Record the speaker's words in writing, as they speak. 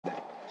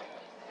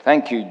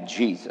Thank you,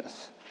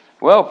 Jesus.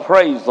 Well,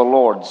 praise the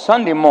Lord.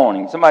 Sunday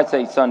morning. Somebody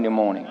say Sunday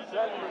morning.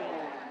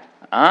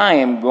 I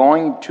am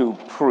going to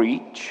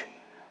preach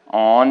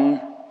on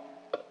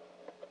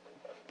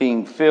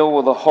being filled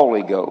with the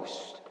Holy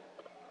Ghost.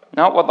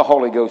 Not what the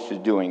Holy Ghost is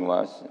doing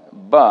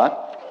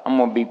but I'm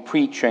going to be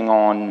preaching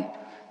on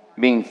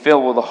being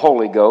filled with the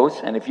Holy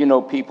Ghost. And if you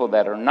know people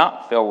that are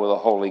not filled with the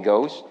Holy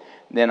Ghost,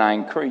 then I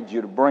encourage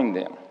you to bring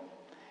them.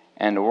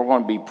 And we're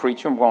going to be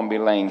preaching, we're going to be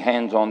laying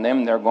hands on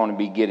them. They're going to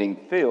be getting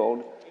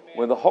filled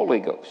with the Holy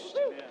Ghost.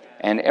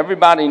 And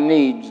everybody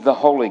needs the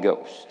Holy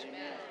Ghost.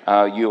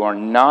 You are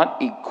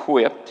not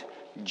equipped.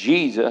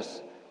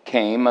 Jesus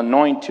came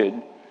anointed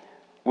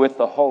with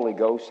the Holy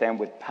Ghost and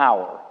with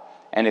power.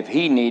 And if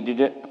he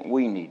needed it,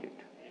 we need it.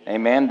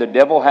 Amen. The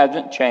devil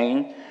hasn't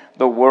changed.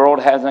 The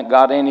world hasn't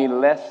got any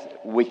less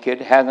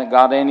wicked, hasn't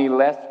got any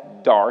less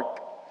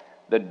dark.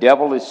 The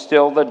devil is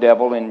still the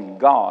devil, and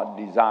God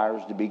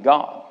desires to be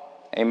God.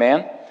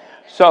 Amen.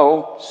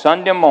 So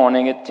Sunday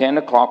morning at 10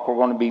 o'clock, we're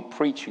going to be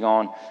preaching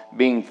on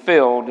being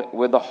filled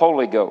with the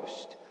Holy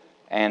Ghost.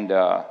 And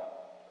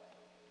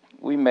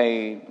we'll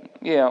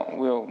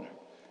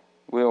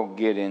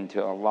get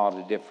into a lot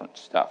of different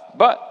stuff.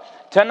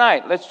 But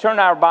tonight, let's turn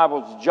our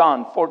Bibles to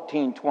John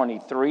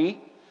 14:23.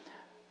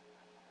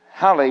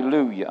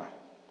 Hallelujah.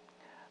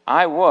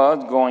 I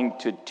was going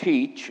to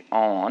teach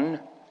on,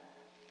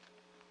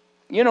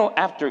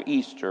 after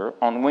Easter,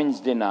 on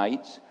Wednesday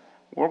nights,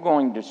 we're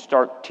going to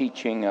start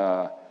teaching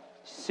a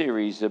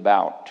series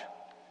about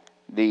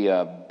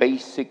the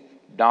basic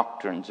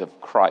doctrines of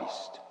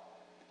Christ.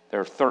 There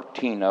are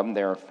 13 of them.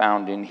 They're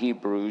found in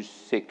Hebrews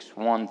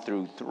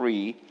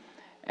 6:1-3,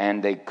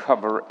 and they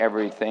cover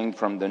everything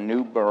from the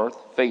new birth,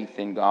 faith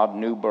in God,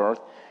 new birth,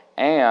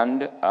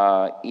 and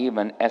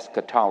even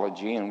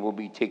eschatology, and we'll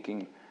be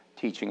teaching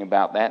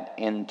about that,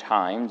 end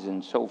times,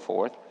 and so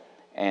forth.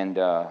 And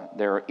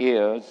there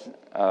is,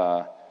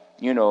 a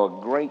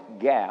great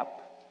gap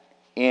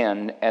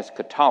in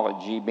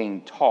eschatology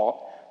being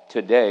taught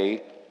today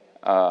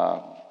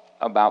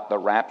about the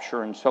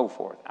rapture and so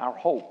forth. Our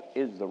hope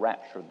is the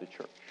rapture of the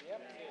church.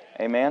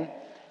 Amen?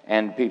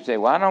 And people say,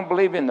 well, I don't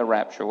believe in the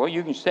rapture. Well,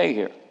 you can stay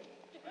here.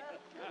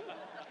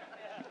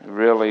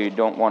 Really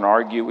don't want to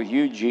argue with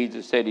you.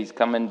 Jesus said he's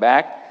coming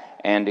back,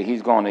 and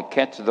he's going to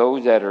catch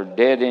those that are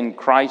dead in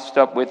Christ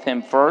up with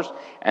him first,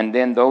 and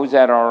then those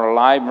that are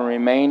alive and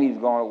remain,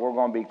 we're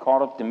going to be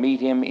caught up to meet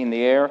him in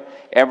the air,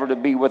 ever to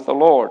be with the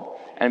Lord.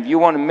 And if you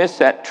want to miss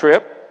that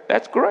trip,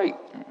 that's great.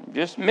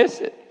 Just miss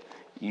it.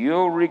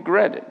 You'll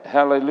regret it.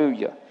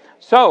 Hallelujah.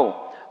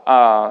 So,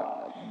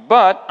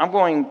 but I'm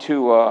going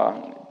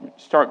to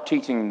start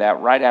teaching that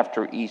right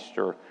after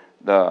Easter.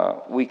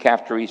 The week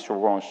after Easter,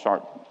 we're going to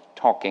start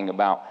talking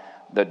about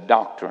the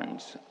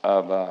doctrines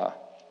of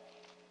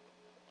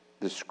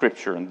the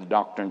Scripture and the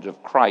doctrines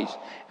of Christ.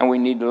 And we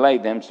need to lay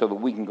them so that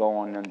we can go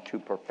on into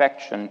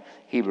perfection,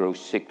 Hebrews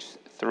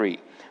 6:3.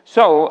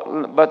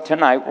 So, but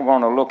tonight we're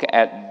going to look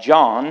at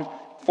John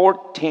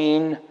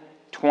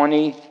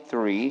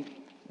 14:23.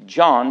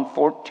 John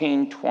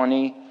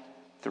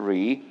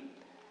 14:23.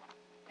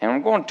 And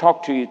I'm going to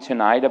talk to you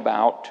tonight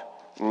about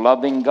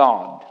loving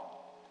God.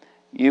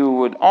 You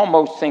would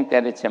almost think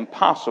that it's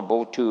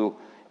impossible to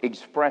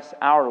express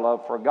our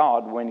love for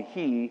God when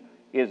he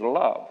is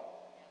love.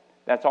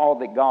 That's all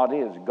that God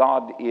is.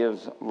 God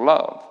is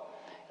love.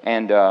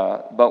 And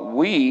but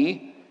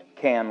we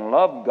can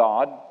love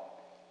God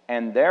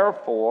and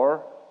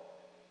therefore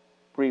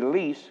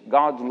release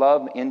God's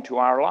love into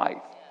our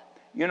life.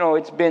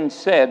 It's been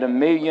said a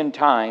million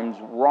times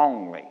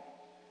wrongly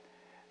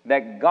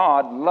that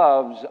God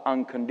loves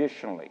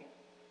unconditionally.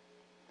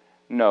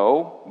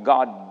 No,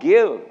 God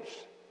gives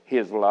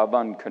his love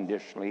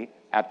unconditionally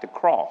at the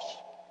cross.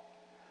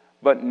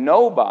 But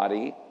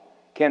nobody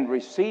can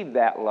receive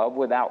that love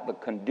without the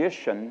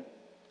condition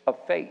of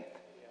faith.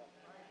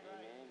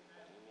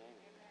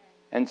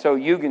 And so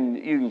you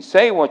can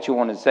say what you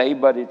want to say,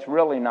 but it's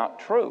really not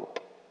true.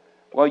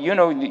 Well,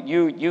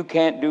 you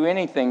can't do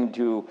anything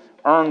to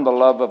earn the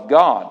love of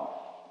God.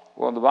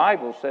 Well, the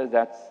Bible says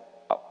that's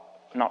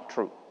not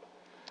true.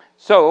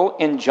 So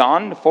in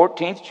John, the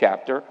 14th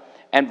chapter,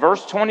 and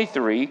verse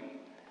 23,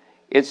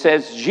 it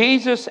says,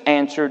 Jesus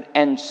answered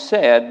and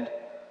said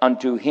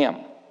unto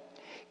him,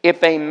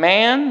 if a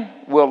man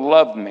will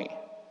love me,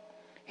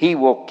 he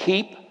will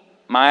keep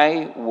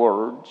my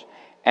words,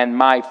 and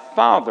my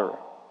Father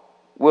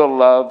will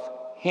love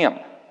him.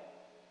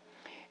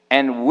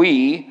 And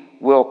we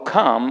will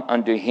come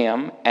unto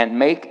him and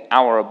make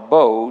our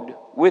abode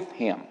with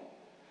him.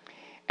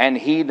 And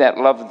he that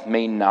loveth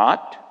me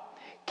not,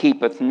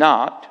 keepeth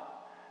not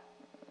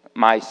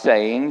my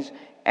sayings,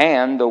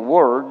 and the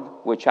word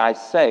which I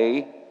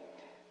say,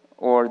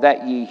 or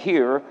that ye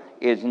hear,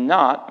 is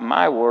not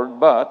my word,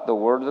 but the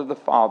word of the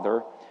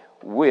Father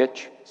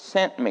which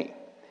sent me.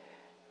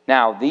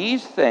 Now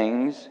these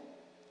things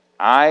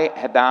I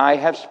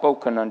have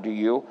spoken unto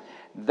you,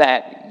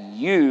 that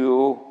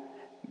you,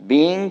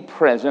 being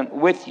present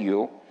with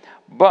you,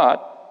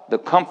 but the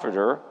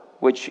Comforter,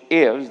 which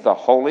is the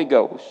Holy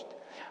Ghost,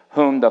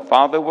 whom the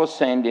Father will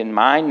send in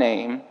my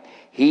name.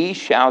 He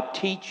shall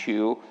teach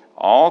you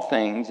all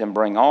things and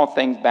bring all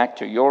things back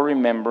to your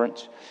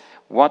remembrance,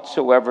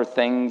 whatsoever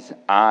things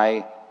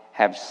I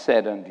have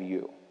said unto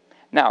you.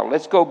 Now,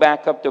 let's go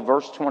back up to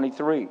verse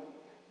 23,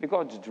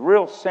 because it's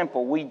real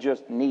simple. We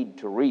just need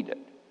to read it.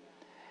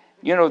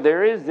 You know,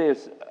 there is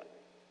this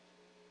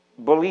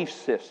belief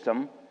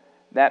system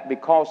that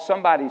because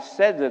somebody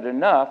says it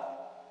enough,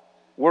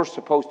 we're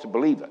supposed to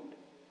believe it.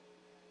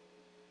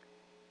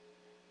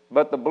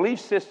 But the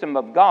belief system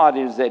of God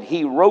is that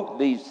He wrote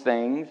these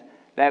things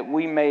that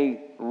we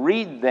may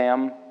read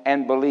them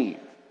and believe.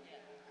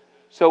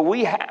 So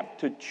we have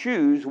to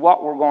choose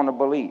what we're going to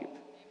believe.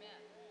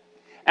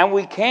 And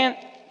we can't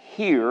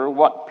hear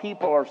what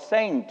people are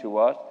saying to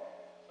us.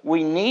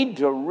 We need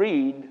to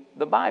read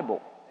the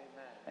Bible.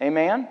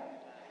 Amen?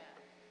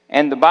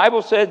 And the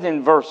Bible says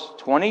in verse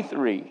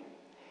 23,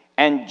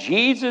 and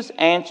Jesus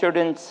answered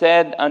and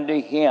said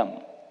unto him,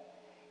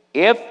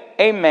 if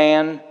a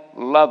man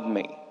love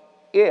me,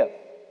 if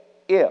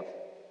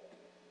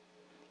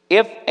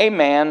a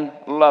man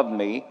love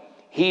me,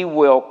 he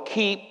will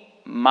keep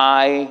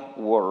my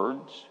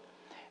words,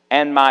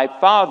 and my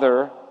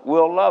Father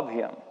will love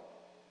him.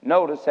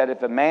 Notice that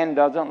if a man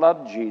doesn't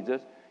love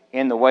Jesus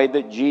in the way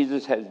that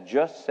Jesus has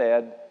just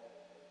said,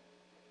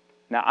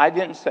 now I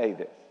didn't say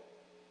this,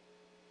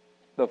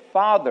 the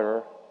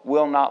Father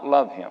will not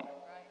love him.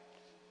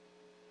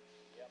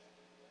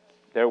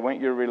 There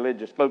went your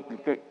religious.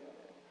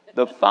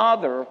 The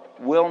Father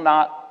will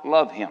not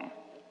love him.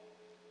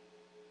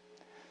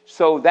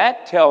 So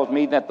that tells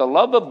me that the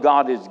love of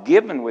God is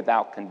given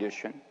without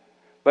condition,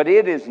 but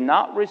it is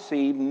not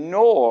received,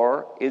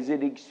 nor is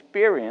it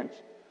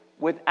experienced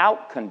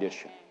without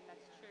condition. That's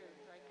true,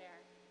 right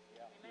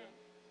there. Amen.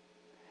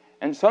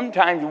 And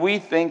sometimes we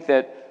think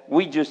that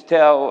we just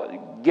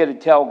get to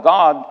tell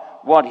God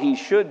what He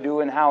should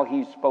do and how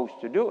He's supposed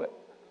to do it.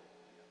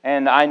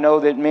 And I know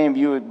that many of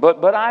you,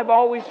 but I've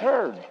always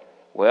heard.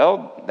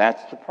 Well,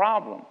 that's the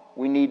problem.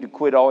 We need to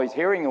quit always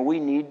hearing, and we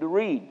need to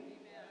read.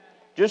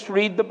 Just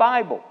read the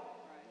Bible.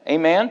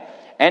 Amen?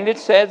 And it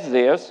says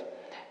this,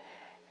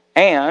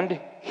 and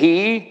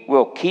he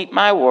will keep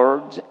my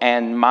words,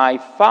 and my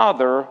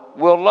Father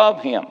will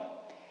love him.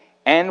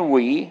 And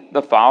we,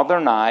 the Father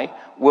and I,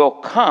 will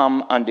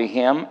come unto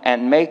him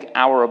and make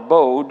our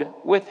abode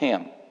with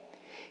him.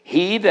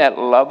 He that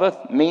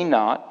loveth me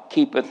not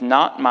keepeth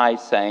not my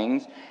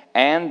sayings,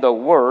 and the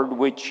word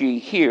which ye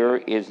hear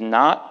is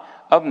not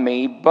of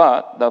me,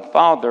 but the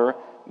Father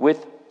which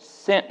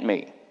sent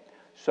me.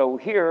 So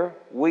here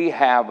we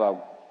have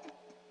a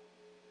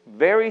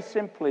very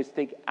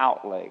simplistic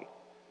outlay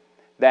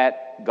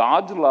that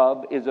God's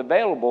love is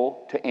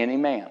available to any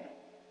man.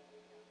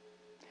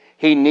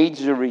 He needs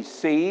to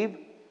receive,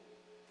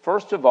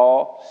 first of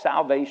all,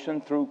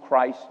 salvation through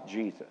Christ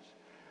Jesus.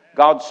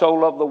 God so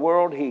loved the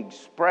world, He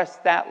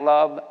expressed that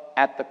love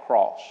at the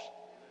cross.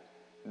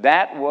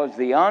 That was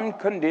the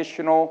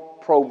unconditional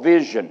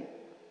provision.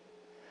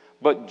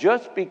 But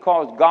just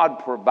because God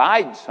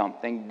provides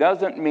something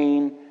doesn't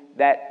mean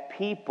that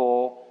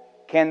people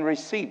can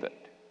receive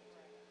it.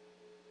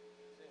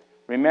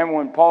 Remember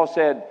when Paul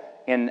said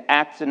in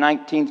Acts the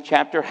 19th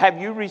chapter,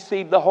 have you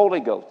received the Holy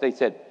Ghost? They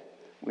said,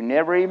 we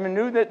never even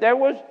knew that there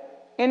was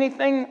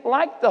anything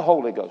like the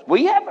Holy Ghost.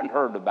 We haven't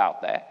heard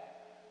about that.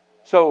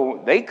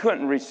 So they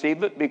couldn't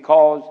receive it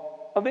because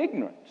of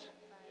ignorance,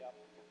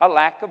 a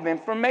lack of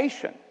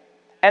information.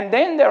 And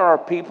then there are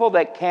people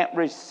that can't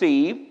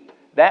receive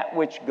that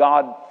which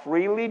God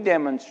freely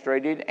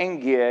demonstrated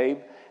and gave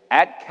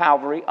at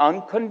Calvary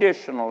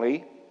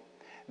unconditionally.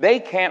 They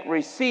can't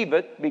receive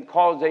it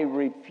because they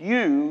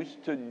refuse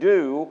to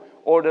do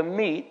or to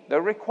meet the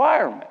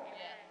requirement.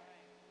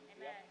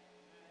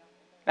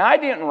 Now, I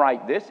didn't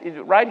write this. It's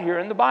right here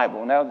in the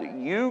Bible. Now,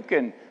 you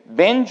can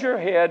bend your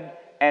head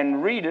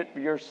and read it for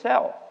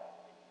yourself.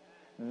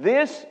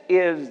 This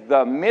is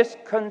the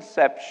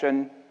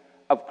misconception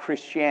of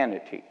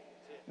Christianity,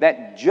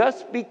 that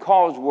just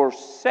because we're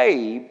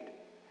saved,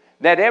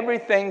 that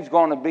everything's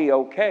going to be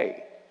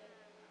okay.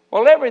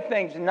 Well,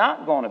 everything's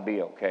not going to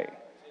be okay.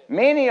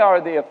 Many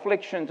are the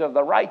afflictions of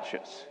the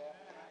righteous,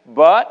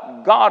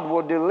 but God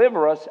will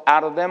deliver us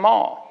out of them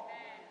all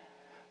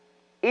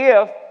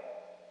if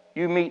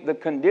you meet the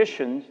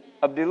conditions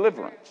of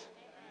deliverance.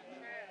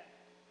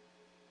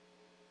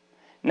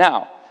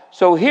 Now,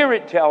 so here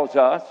it tells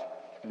us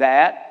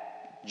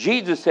that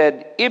Jesus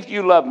said, if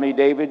you love me,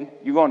 David,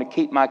 you're going to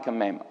keep my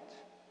commandments.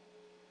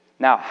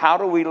 Now, how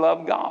do we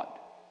love God?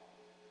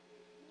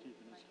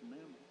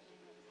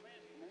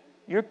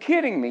 You're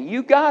kidding me.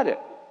 You got it.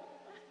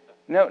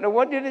 No,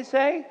 what did it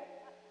say?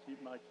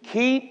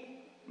 Keep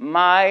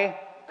my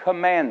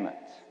commandments.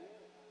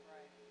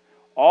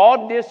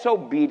 All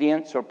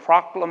disobedience or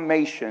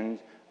proclamations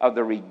of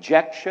the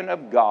rejection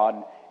of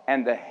God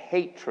and the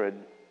hatred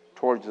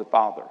towards the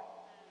Father.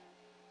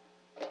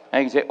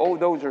 And you say, oh,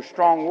 those are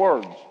strong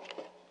words.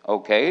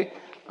 Okay,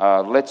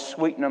 let's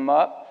sweeten them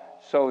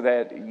up so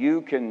that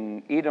you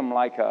can eat them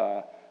like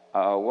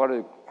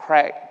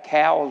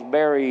cow's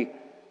berry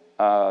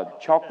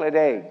chocolate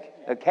egg.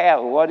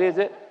 what is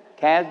it?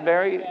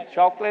 Casberry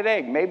chocolate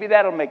egg. Maybe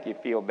that'll make you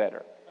feel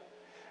better.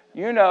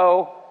 You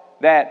know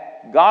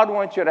that God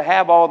wants you to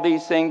have all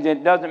these things.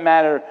 It doesn't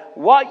matter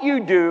what you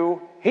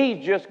do.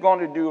 He's just going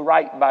to do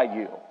right by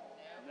you.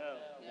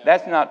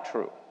 That's not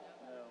true.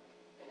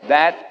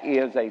 That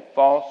is a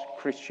false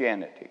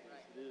Christianity.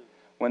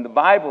 When the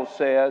Bible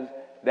says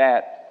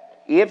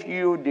that if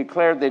you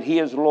declare that He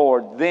is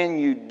Lord, then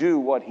you do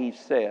what He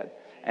said.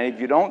 And if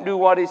you don't do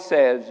what He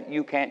says,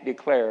 you can't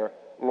declare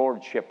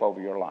lordship over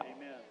your life.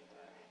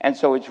 And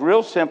so it's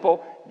real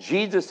simple.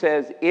 Jesus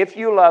says, if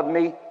you love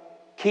me,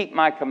 keep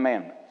my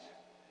commandments.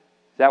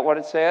 Is that what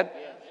it said?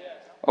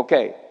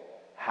 Okay.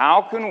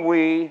 How can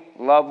we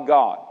love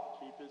God?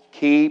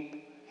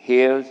 Keep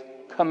His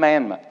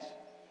commandments.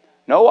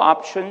 No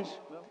options.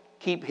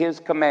 Keep His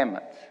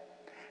commandments.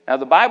 Now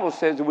the Bible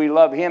says we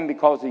love Him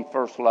because He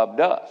first loved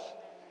us.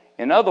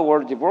 In other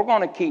words, if we're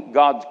going to keep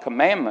God's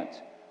commandments,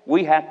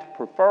 we have to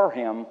prefer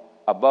Him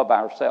above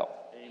ourselves.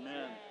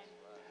 Amen.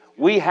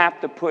 We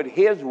have to put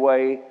His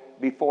way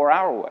before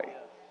our way.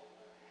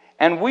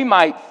 And we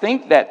might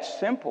think that's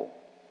simple,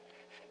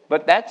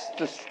 but that's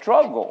the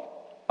struggle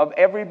of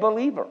every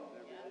believer.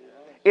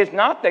 It's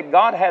not that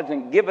God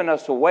hasn't given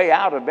us a way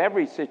out of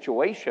every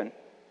situation.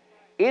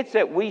 It's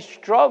that we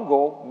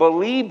struggle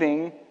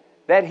believing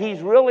that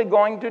He's really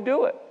going to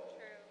do it.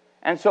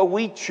 And so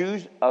we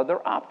choose other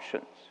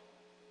options.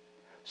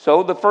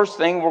 So the first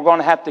thing we're going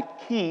to have to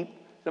keep,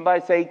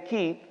 somebody say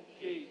keep,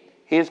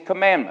 His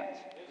commandments.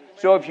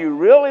 So if you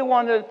really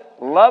want to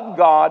love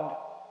God,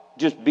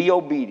 just be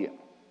obedient.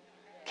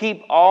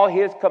 Keep all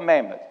His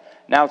commandments.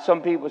 Now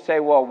some people say,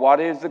 well, what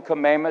is the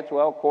commandments?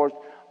 Well, of course,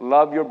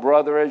 love your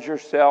brother as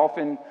yourself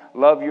and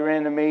love your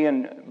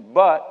enemy.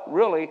 But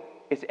really,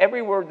 it's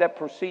every word that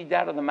proceeds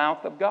out of the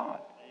mouth of God.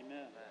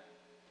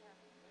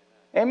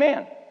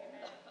 Amen.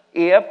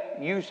 If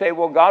you say,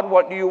 well, God,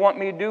 what do you want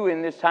me to do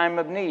in this time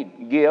of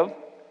need? Give.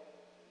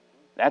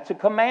 That's a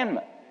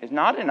commandment. It's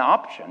not an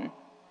option.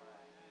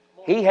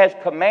 He has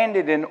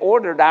commanded and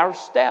ordered our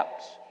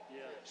steps.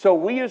 So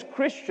we as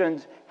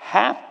Christians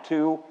have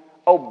to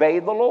obey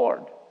the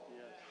Lord.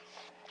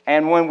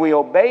 And when we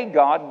obey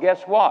God,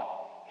 guess what?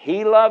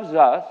 He loves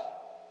us.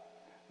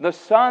 The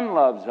Son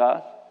loves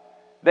us.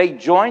 They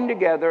join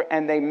together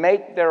and they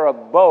make their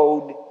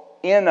abode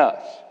in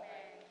us.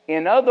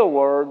 In other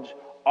words,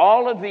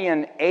 all of the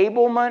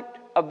enablement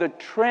of the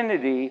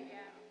Trinity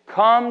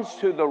comes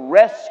to the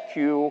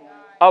rescue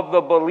of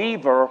the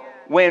believer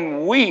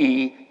when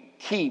we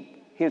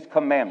keep His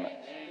commandments.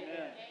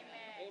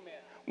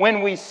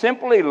 When we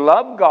simply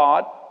love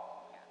God,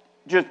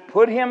 just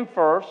put Him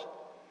first.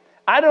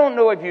 I don't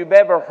know if you've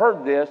ever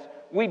heard this.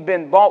 We've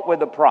been bought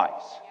with a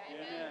price.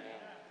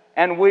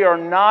 And we are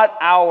not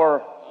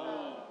our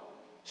own.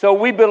 So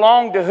we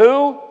belong to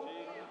who?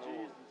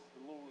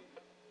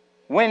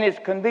 When it's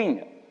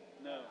convenient.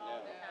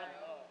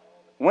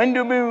 When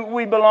do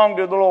we belong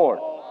to the Lord?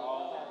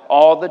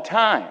 All the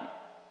time.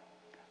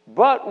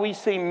 But we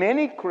see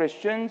many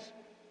Christians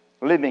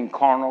living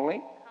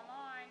carnally.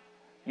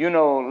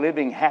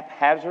 Living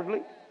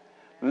haphazardly.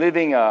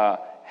 Living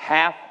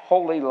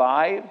half-holy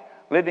lives.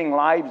 Living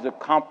lives of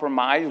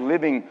compromise.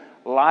 Living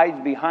lives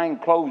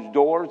behind closed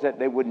doors that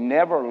they would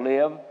never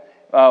live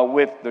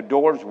if the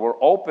doors were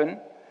open.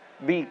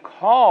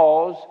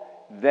 Because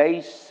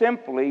they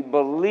simply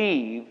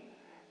believe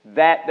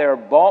that they're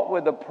bought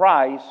with a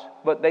price,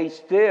 but they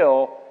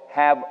still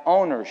have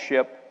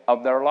ownership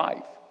of their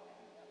life.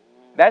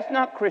 That's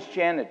not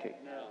Christianity.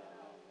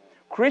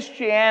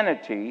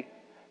 Christianity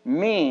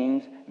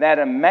means that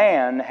a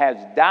man has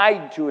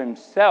died to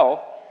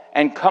himself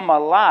and come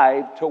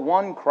alive to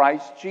one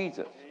Christ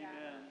Jesus.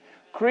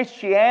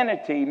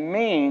 Christianity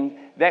means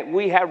that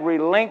we have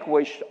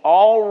relinquished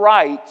all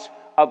rights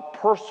of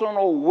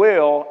personal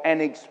will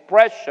and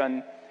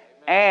expression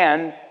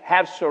and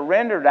have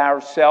surrendered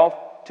ourselves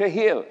to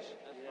His.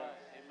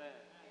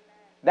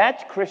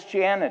 That's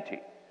Christianity.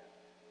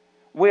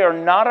 We are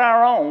not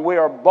our own. We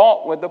are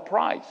bought with a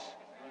price.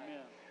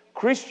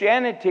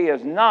 Christianity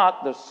is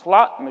not the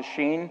slot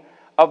machine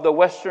of the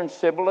Western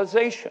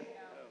civilization.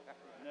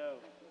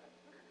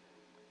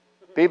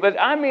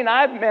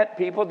 I've met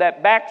people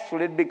that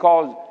backslid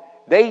because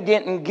they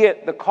didn't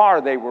get the car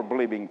they were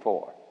believing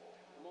for.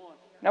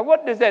 Now,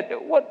 what does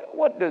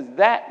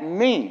that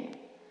mean?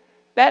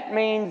 That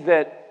means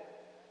that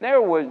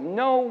there was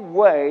no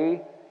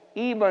way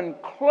even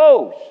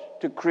close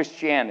to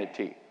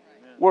Christianity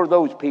were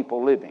those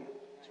people living.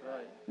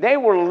 They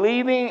were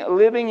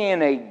living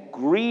in a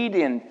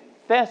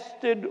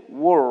greed-infested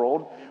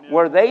world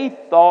where they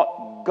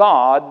thought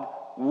God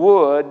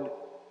would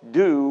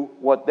do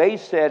what they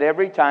said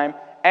every time.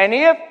 And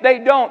if they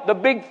don't, the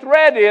big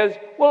threat is,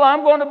 well,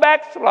 I'm going to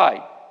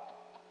backslide.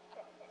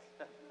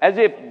 As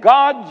if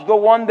God's the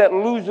one that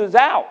loses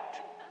out.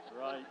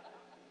 Right.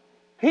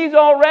 He's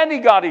already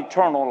got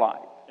eternal life.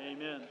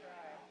 Amen.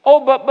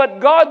 Oh, but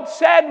God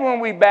said when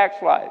we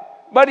backslide.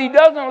 But He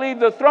doesn't leave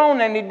the throne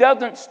and He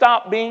doesn't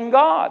stop being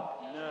God.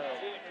 No.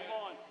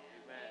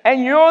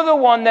 And you're the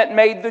one that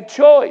made the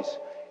choice.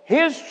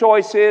 His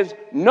choice is,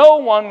 no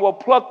one will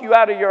pluck you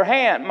out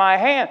of my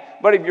hand.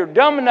 But if you're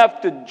dumb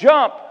enough to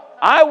jump,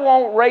 I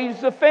won't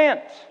raise the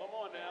fence. Come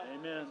on now.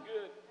 Amen.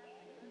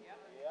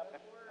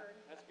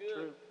 That's good.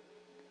 True.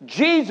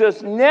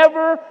 Jesus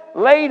never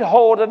laid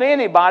hold of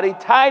anybody,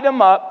 tied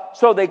them up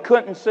so they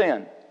couldn't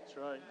sin. That's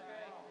right.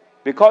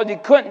 Because he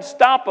couldn't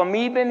stop them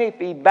even if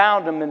he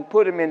bound them and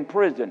put them in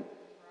prison.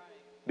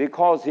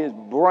 Because his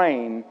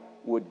brain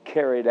would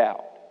carry it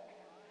out.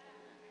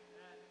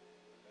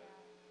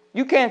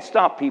 You can't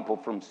stop people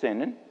from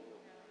sinning.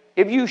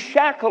 If you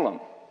shackle them,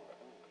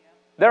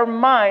 their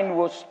mind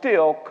will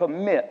still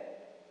commit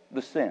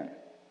the sin.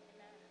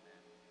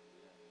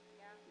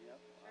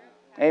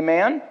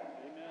 Amen?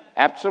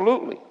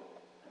 Absolutely.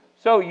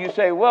 So you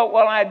say, well,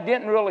 I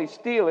didn't really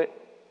steal it,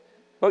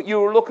 but you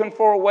were looking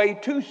for a way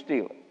to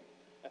steal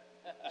it.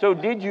 So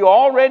did you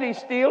already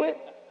steal it?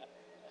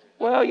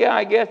 Well, yeah,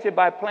 I guess if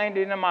I planned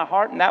it in my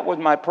heart and that was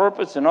my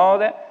purpose and all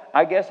that,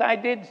 I guess I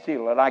did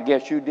steal it. I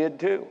guess you did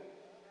too.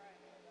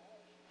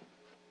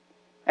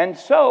 And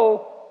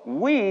so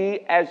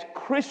we as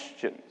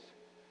Christians,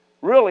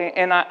 really,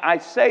 and I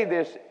say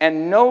this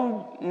and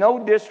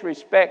no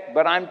disrespect,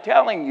 but I'm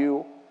telling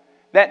you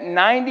that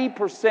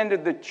 90%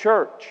 of the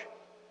church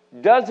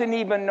doesn't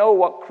even know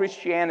what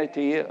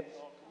Christianity is.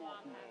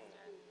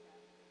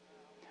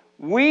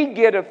 We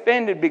get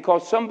offended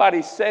because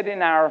somebody sat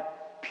in our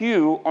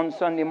pew on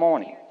Sunday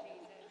morning.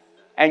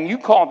 And you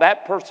call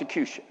that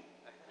persecution.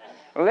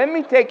 Let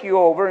me take you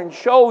over and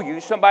show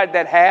you somebody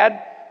that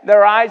had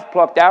their eyes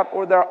plucked out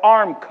or their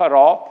arm cut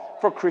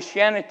off for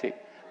Christianity.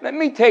 Let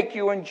me take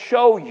you and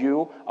show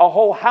you a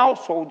whole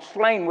household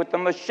slain with a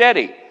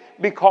machete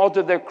because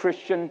of their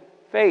Christian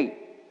faith.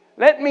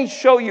 Let me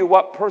show you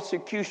what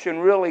persecution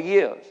really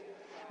is,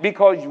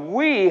 because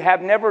we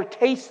have never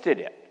tasted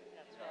it.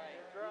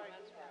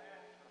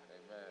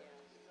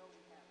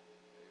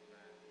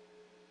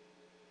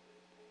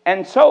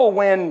 And so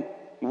when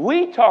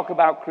we talk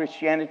about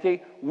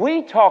Christianity,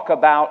 we talk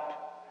about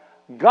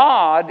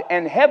God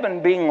and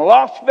heaven being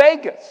Las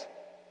Vegas.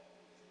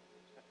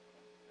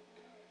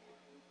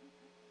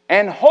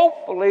 And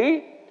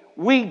hopefully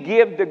we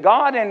give to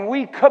God and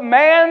we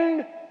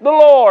command the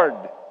Lord.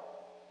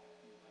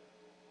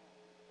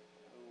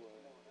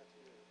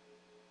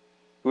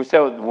 We say,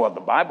 well, the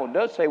Bible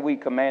does say we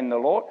command the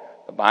Lord.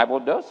 The Bible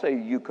does say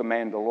you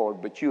command the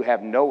Lord, but you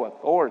have no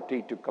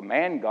authority to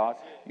command God.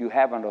 You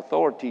have an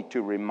authority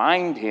to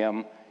remind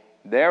Him.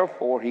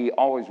 Therefore, He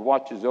always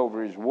watches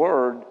over His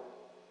word,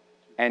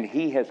 and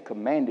He has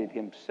commanded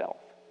Himself.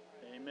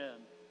 Amen.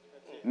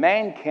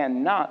 Man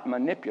cannot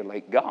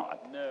manipulate God.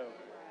 No.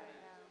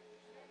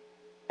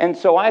 And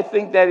so I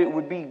think that it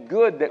would be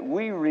good that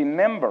we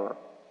remember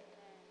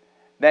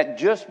that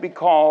just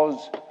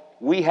because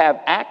we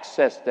have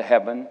access to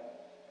heaven,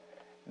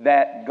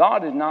 that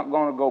God is not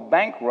going to go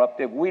bankrupt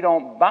if we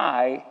don't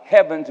buy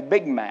heaven's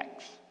Big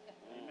Macs.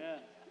 Amen.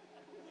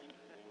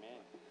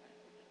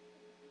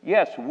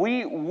 Yes,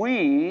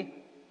 we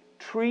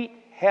treat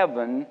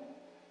heaven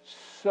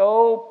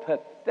so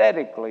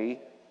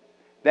pathetically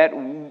that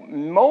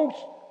most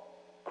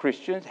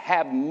Christians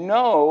have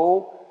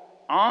no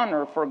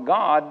honor for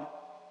God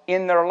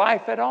in their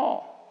life at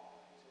all.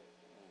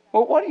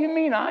 Well, what do you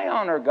mean I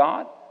honor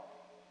God?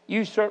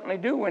 You certainly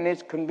do when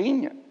it's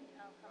convenient.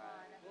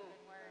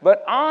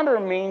 But honor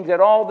means that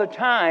all the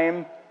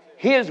time,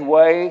 His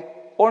way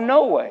or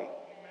no way.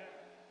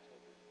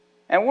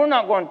 And we're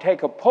not going to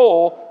take a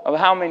poll of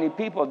how many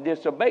people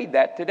disobeyed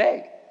that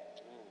today.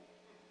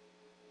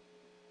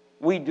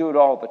 We do it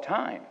all the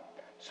time.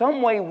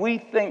 Some way we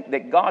think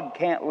that God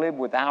can't live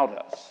without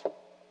us.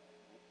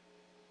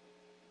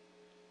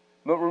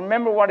 But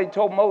remember what He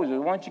told Moses.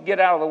 Once you get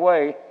out of the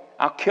way,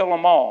 I'll kill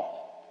them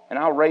all. And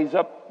I'll raise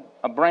up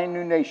a brand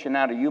new nation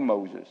out of you,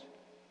 Moses.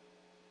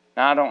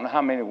 Now, I don't know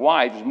how many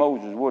wives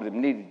Moses would have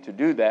needed to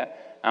do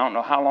that. I don't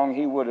know how long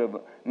he would have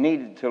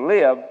needed to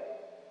live,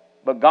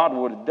 but God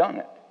would have done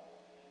it.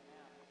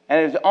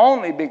 And it's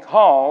only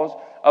because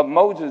of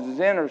Moses'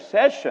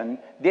 intercession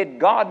did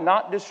God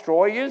not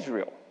destroy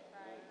Israel.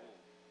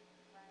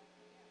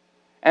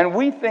 And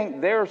we think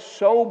they're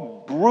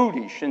so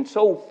brutish and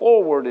so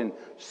forward and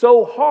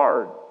so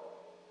hard.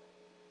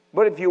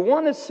 But if you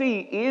want to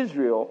see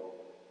Israel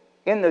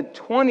in the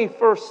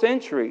 21st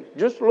century,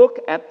 just look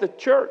at the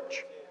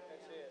church.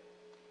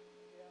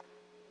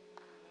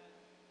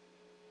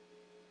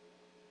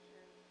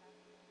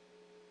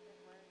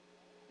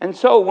 And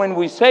so when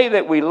we say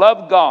that we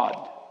love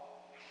God,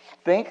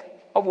 think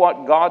of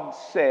what God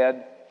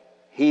said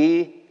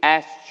He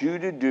asked you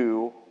to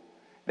do,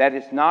 that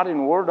it's not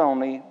in word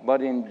only,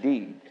 but in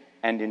deed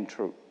and in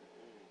truth.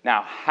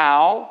 Now,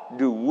 how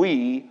do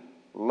we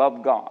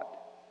love God?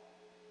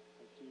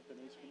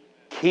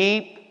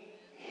 Keep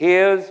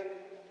His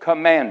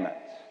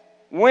commandments.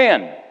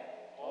 When?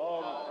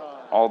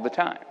 All the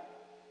time.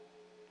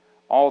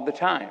 All the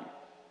time.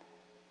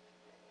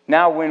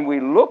 Now, when we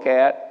look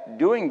at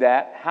doing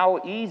that,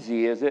 how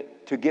easy is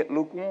it to get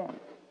lukewarm?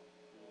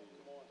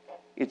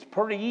 It's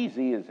pretty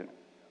easy, isn't it?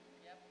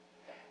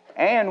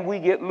 and we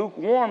get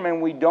lukewarm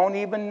and we don't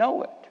even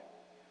know it.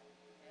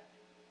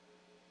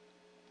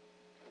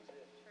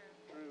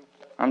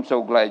 I'm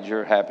so glad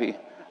you're happy.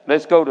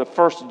 Let's go to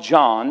 1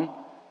 John,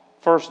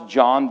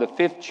 the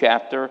 5th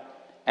chapter,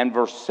 and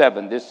verse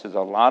 7. This is a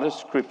lot of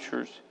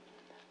scriptures,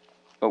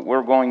 but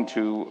we're going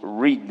to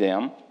read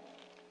them.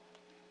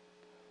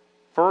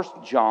 1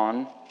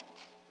 John,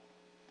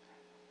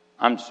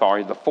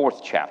 the 4th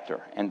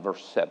chapter, and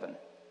verse 7.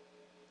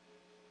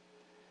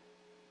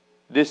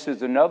 This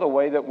is another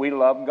way that we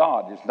love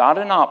God. It's not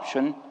an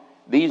option.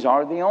 These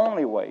are the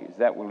only ways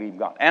that we love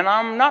God. And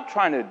I'm not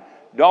trying to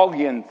dog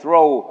you and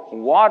throw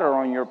water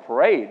on your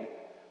parade,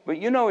 but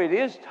you know, it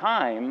is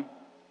time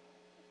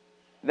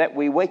that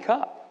we wake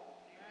up.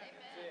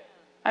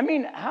 I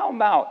mean, how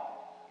about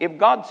if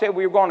God said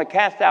we were going to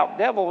cast out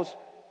devils,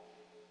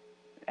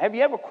 have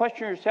you ever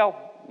questioned yourself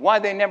why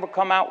they never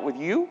come out with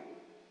you?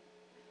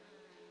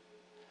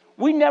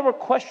 We never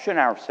question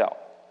ourselves.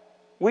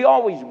 We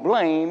always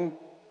blame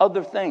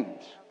other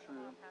things.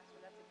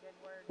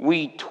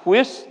 We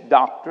twist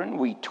doctrine,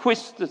 we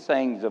twist the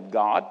sayings of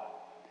God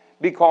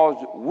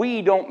because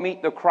we don't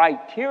meet the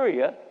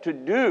criteria to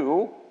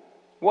do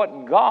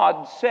what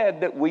God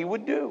said that we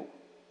would do.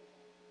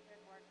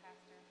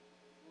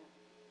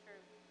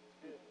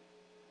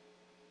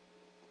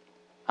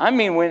 I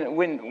mean,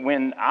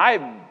 when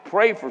I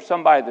pray for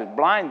somebody that's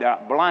blind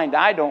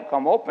eye don't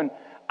come open,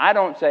 I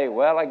don't say,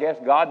 well, I guess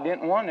God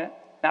didn't want it.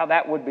 Now,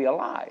 that would be a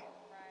lie.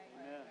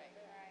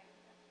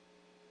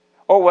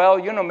 Oh, well,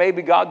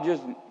 maybe God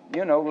just,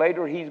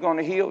 later he's going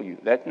to heal you.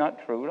 That's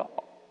not true at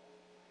all.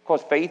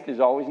 Because faith is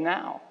always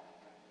now.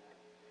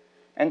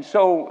 And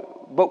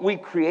so, but we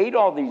create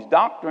all these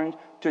doctrines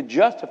to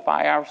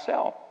justify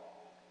ourselves.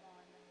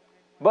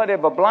 But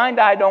if a blind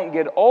eye don't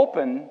get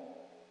open,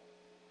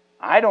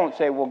 I don't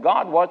say, well,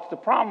 God, what's the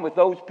problem with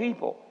those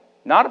people?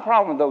 Not a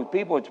problem with those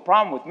people, it's a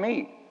problem with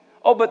me.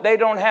 Oh, but they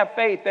don't have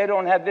faith, they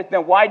don't have this.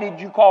 Then why did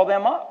you call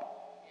them up?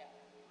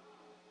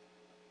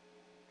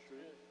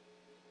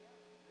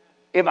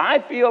 If I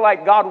feel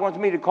like God wants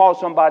me to call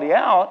somebody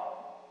out,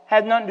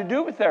 has nothing to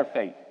do with their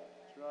faith.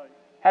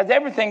 Has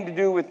everything to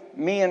do with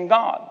me and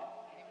God.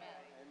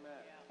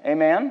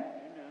 Amen?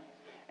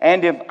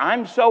 And if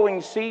I'm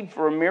sowing seed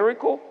for a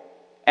miracle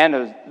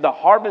and the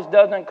harvest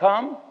doesn't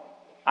come,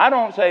 I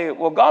don't say,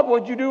 well, God,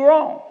 what'd you do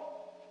wrong?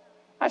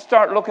 I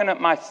start looking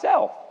at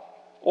myself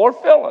or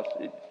Phyllis,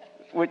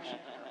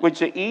 which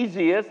the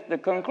easiest, the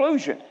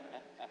conclusion.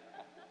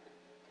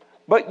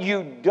 But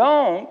you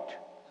don't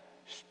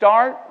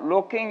start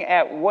looking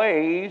at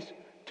ways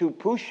to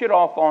push it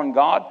off on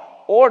God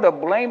or to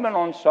blame it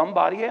on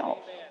somebody else.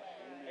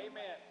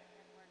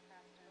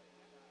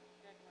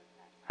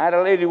 I had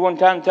a lady one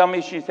time tell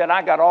me, she said,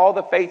 I got all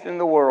the faith in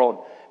the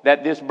world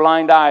that this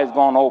blind eye is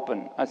going to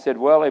open. I said,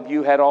 well, if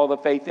you had all the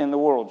faith in the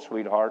world,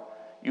 sweetheart,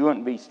 you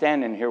wouldn't be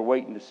standing here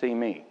waiting to see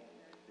me.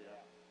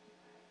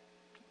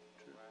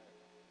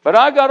 But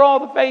I got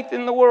all the faith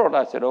in the world.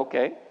 I said,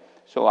 okay,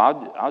 so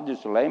I'll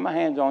just lay my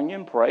hands on you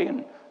and pray,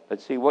 and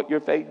let's see what your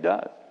faith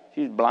does.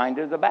 She's blind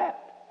as a bat.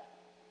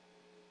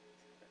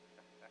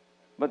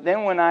 But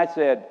then when I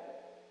said,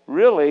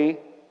 really,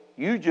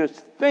 you just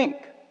think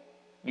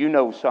you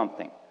know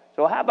something.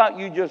 So how about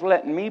you just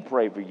letting me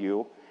pray for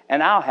you,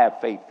 and I'll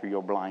have faith for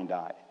your blind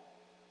eye.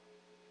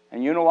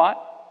 And you know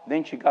what?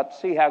 Then she got to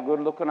see how good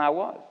looking I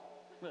was.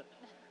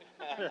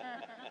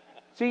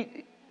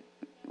 See,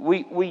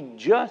 we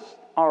just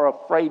are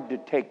afraid to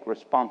take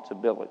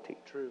responsibility.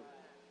 True.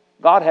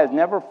 God has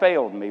never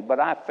failed me, but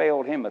I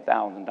failed him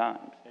 1,000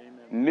 times.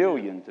 Amen.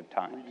 Millions of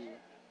times.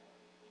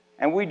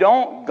 And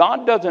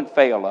God doesn't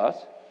fail us.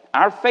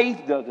 Our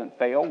faith doesn't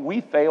fail.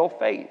 We fail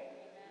faith.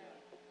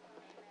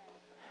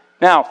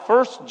 Now,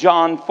 1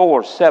 John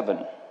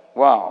 4:7.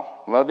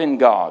 Wow, loving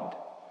God.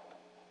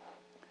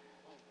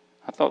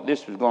 I thought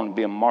this was going to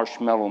be a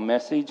marshmallow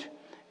message.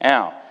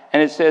 Now,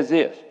 and it says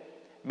this,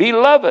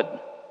 Beloved,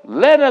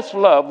 let us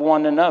love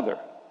one another,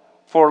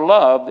 for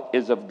love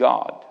is of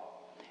God.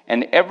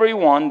 And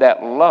everyone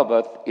that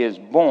loveth is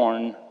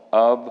born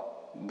of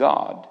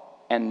God,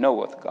 and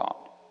knoweth God.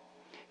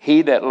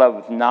 He that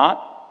loveth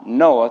not,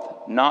 knoweth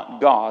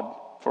not God,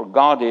 for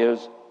God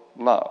is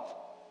love.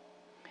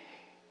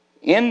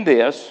 In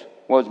this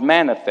was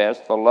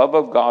manifest the love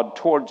of God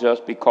towards us,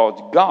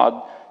 because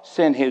God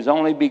sent his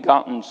only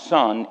begotten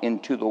Son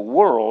into the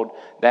world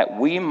that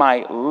we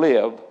might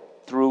live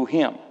through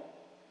him.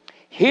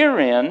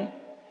 Herein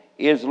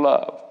is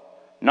love,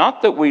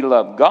 not that we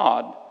love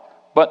God,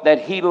 but that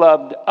he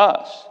loved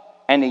us,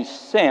 and he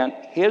sent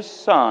his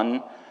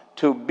Son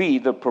to be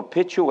the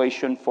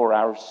propitiation for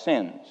our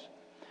sins.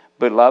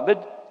 Beloved,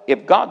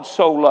 if God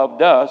so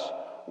loved us,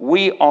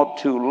 we ought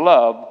to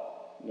love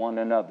one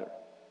another.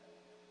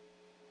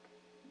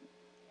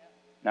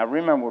 Now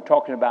remember, we're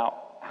talking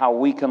about how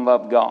we can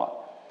love God.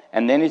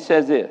 And then he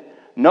says this,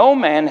 no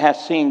man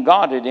has seen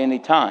God at any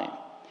time.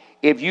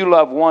 If you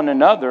love one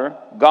another,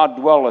 God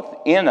dwelleth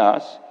in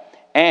us,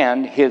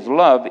 and his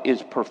love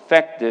is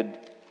perfected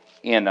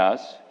in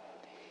us.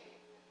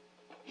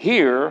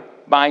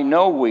 Hereby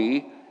know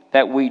we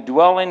that we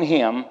dwell in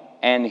him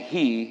and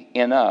he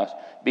in us,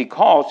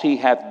 because he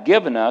hath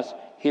given us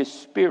his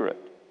Spirit.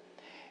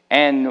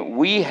 And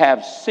we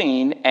have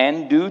seen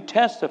and do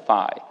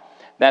testify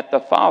that the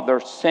Father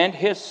sent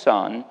his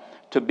Son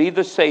to be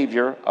the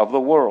Savior of the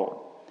world.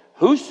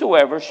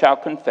 Whosoever shall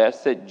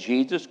confess that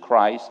Jesus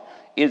Christ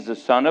is the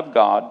Son of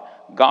God,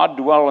 God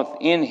dwelleth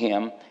in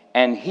him,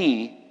 and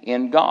he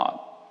in God.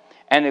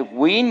 And if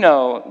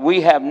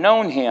we have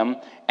known him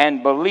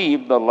and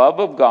believed the love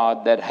of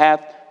God that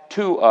hath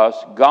to us,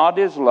 God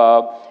is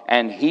love,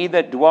 and he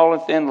that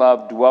dwelleth in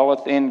love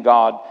dwelleth in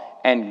God,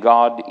 and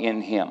God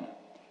in him.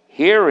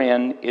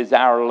 Herein is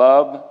our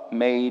love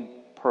made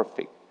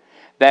perfect,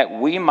 that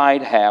we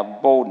might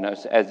have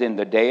boldness as in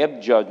the day of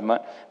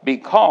judgment,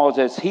 because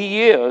as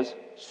he is,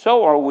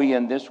 so are we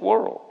in this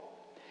world.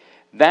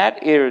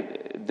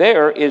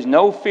 There is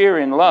no fear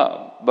in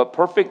love, but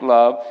perfect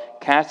love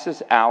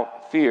casteth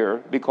out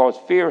fear, because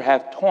fear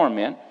hath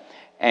torment,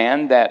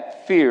 and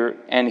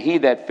he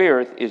that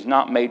feareth is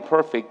not made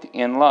perfect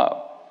in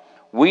love.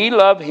 We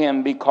love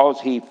him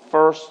because he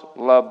first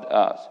loved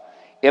us.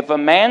 If a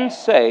man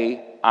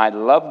say, I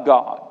love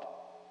God,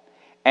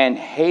 and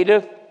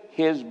hateth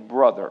his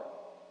brother,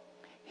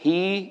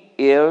 he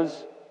is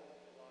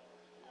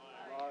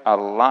a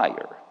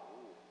liar.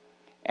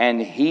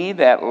 And he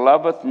that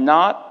loveth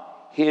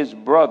not his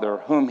brother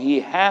whom he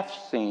hath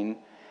seen,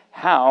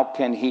 how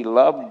can he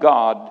love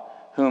God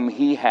whom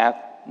he hath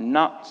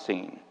not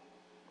seen?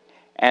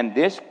 And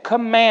this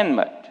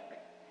commandment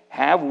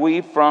have we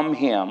from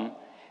him,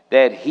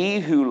 that he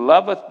who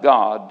loveth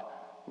God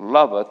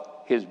loveth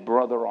his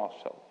brother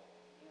also.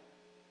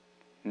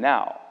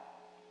 Now,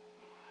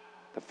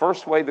 the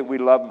first way that we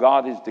love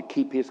God is to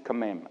keep his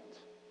commandments.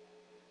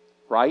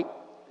 Right?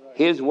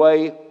 His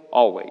way,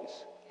 always.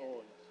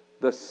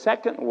 The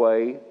second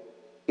way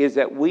is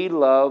that we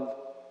love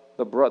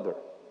the brother.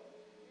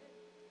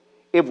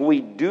 If we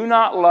do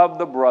not love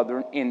the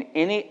brother in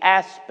any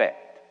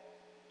aspect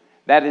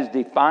that is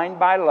defined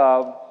by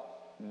love,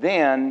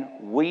 then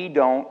we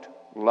don't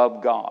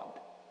love God.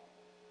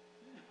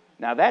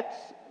 Now that's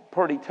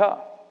pretty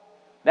tough.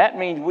 That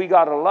means we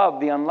got to love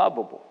the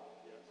unlovable.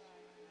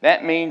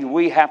 That means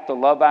we have to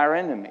love our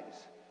enemies.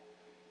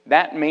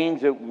 That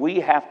means that we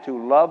have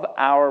to love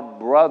our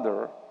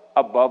brother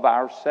above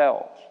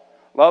ourselves.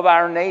 Love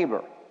our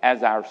neighbor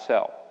as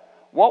ourselves.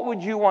 What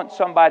would you want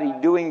somebody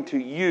doing to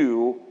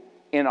you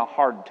in a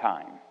hard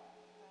time?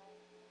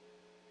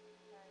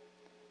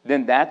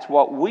 Then that's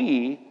what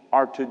we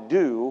are to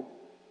do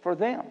for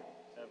them.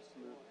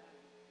 Absolutely.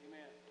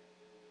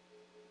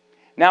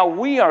 Now,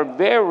 we are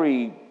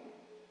very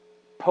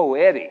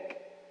poetic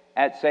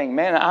at saying,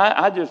 man,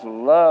 I just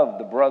love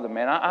the brother,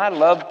 man. I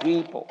love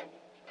people.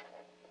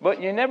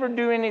 But you never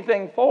do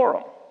anything for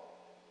them.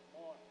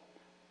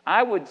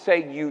 I would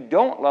say you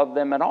don't love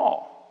them at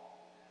all.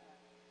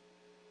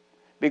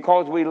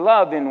 Because we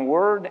love in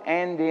word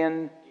and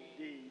in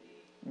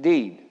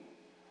deed.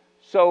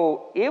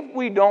 So if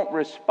we don't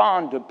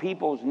respond to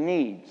people's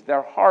needs,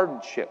 their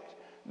hardships,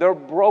 their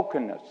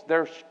brokenness,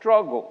 their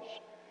struggles,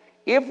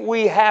 if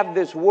we have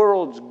this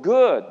world's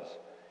goods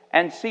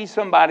and see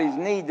somebody's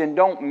needs and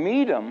don't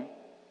meet them,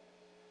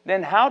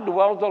 then how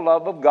dwells the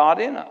love of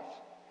God in us?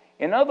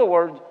 In other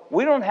words,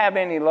 we don't have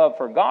any love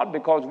for God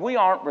because we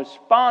aren't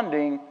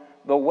responding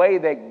the way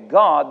that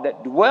God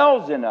that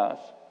dwells in us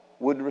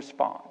would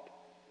respond.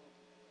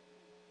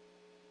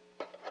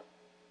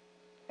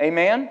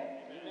 Amen?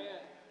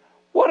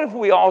 What if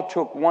we all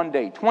took one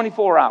day,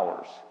 24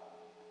 hours?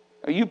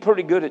 Are you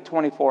pretty good at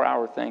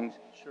 24-hour things?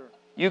 Sure.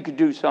 You could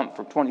do something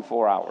for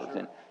 24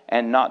 hours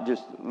and not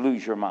just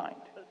lose your mind.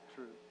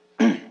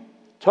 True.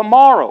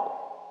 Tomorrow,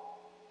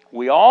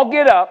 we all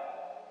get up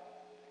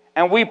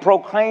and we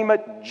proclaim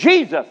it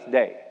Jesus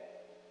Day.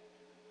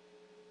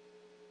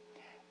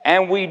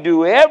 And we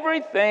do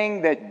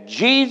everything that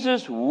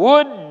Jesus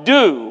would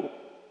do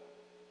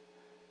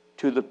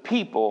to the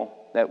people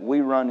that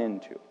we run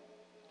into.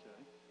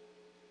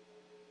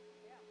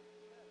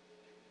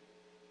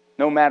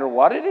 No matter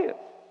what it is.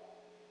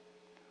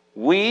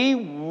 We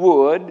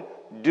would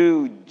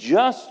do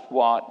just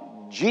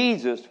what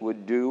Jesus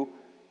would do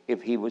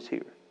if he was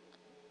here.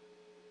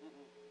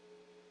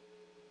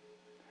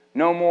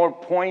 No more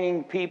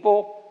pointing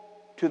people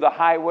to the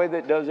highway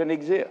that doesn't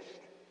exist.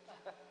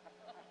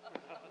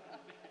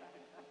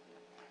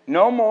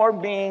 No more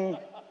being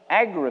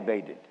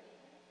aggravated.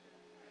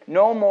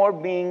 No more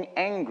being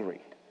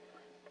angry.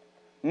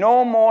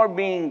 No more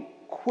being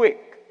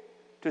quick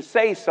to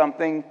say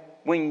something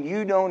when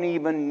you don't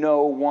even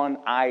know one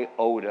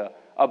iota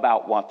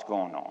about what's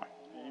going on.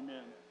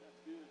 Amen.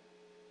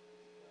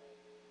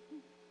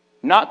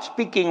 Not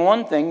speaking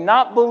one thing,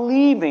 not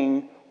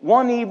believing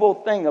one evil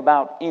thing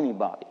about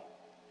anybody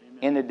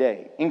in a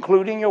day,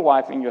 including your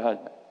wife and your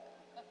husband.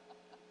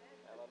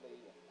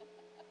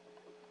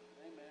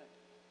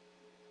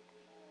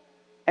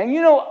 And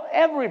you know,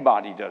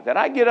 everybody does that.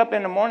 I get up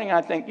in the morning,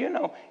 I think, you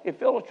know, if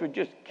Phyllis would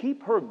just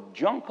keep her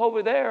junk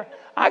over there,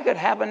 I could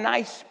have a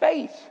nice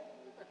space.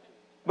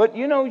 But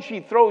you know, she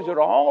throws it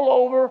all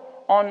over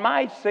on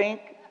my sink,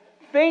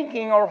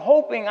 thinking or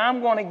hoping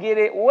I'm going to get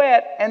it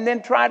wet and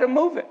then try to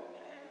move it.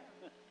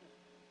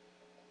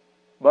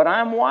 But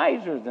I'm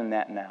wiser than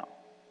that now.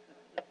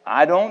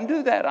 I don't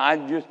do that. I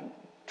just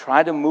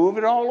try to move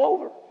it all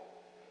over.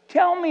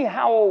 Tell me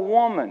how a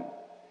woman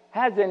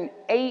has an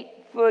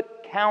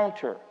 8-foot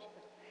counter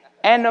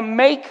and a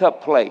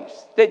makeup place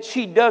that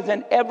she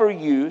doesn't ever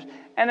use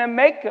and a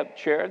makeup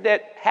chair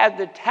that has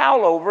the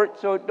towel over it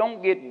so it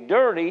don't get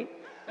dirty.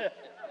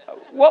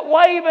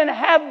 Why even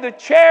have the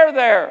chair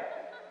there?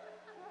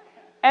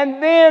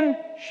 And then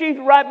she's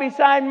right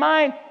beside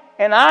mine,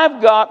 and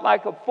I've got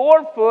like a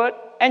 4-foot,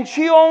 and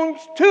she owns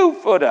 2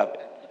 foot of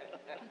it.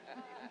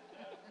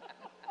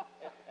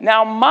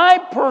 Now, my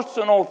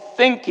personal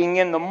thinking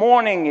in the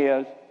morning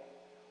is,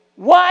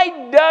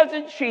 why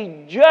doesn't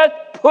she just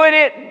put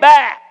it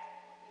back?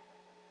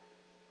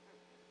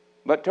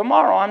 But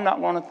tomorrow, I'm not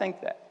going to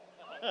think that.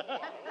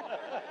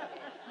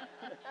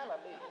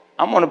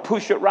 I'm going to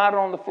push it right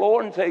on the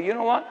floor and say, you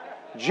know what?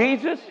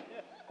 Jesus,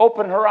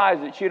 open her eyes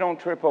that she don't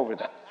trip over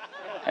that.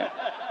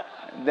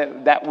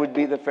 That would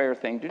be the fair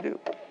thing to do.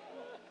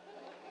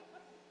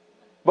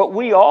 But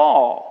we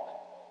all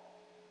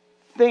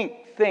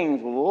think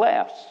things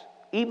less,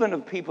 even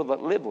of people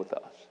that live with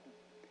us,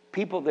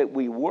 people that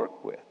we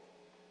work with,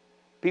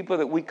 people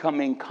that we come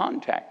in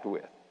contact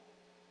with,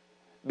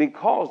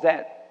 because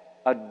that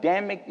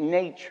Adamic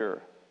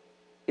nature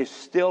is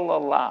still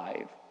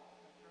alive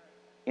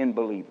in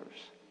believers.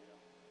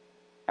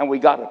 And we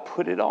got to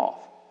put it off.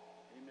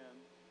 Amen.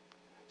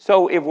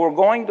 So if we're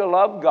going to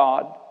love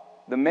God,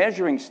 the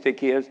measuring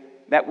stick is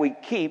that we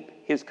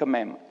keep His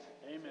commandments.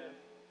 Amen.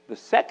 The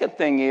second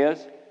thing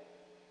is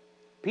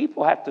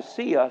people have to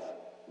see us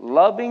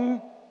loving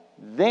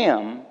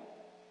them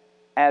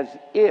as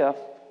if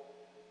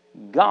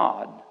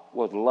God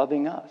was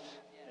loving us.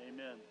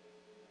 Amen.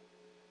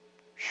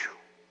 Whew.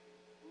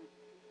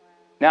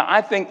 Now,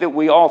 I think that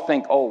we all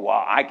think, oh,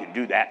 well, I could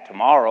do that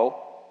tomorrow.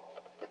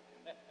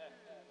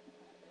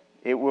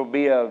 The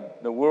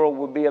world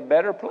will be a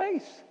better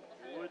place.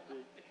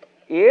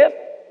 If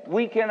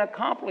we can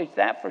accomplish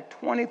that for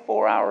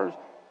 24 hours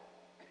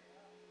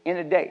in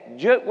a day.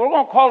 We're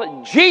going to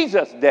call it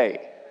Jesus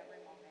Day.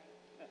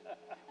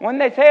 When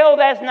they say, oh,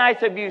 that's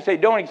nice of you, say,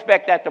 don't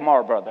expect that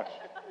tomorrow, brother.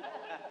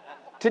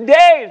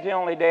 Today is the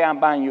only day I'm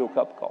buying you a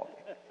cup of coffee.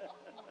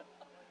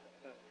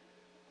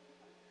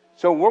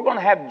 So we're going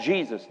to have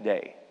Jesus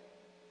Day.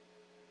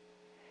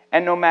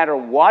 And no matter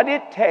what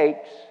it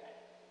takes,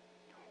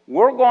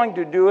 we're going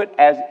to do it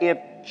as if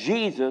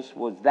Jesus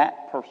was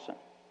that person.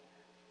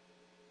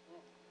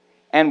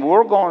 And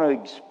we're going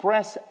to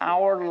express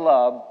our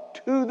love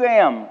to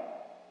them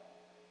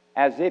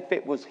as if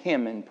it was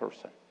Him in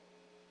person.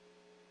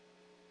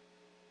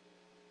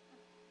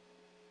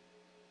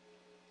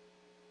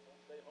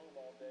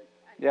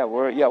 Yeah,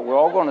 we're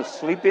all going to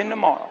sleep in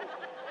tomorrow.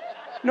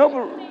 No,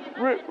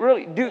 but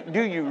really,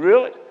 do you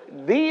really?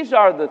 These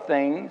are the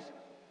things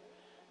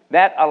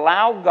that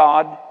allow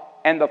God,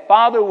 and the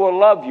Father will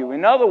love you.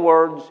 In other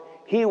words,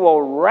 He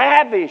will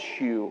ravish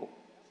you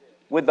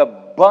with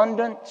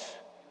abundance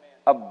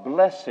of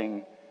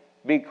blessing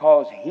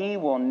because He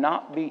will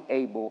not be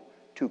able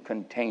to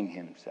contain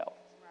Himself.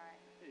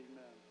 Right.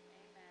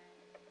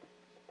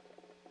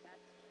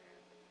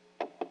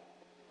 Amen.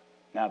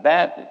 Now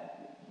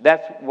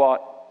that's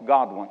what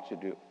God wants to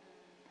do.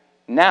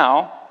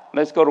 Now,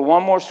 let's go to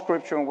one more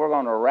scripture and we're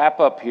going to wrap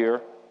up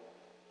here.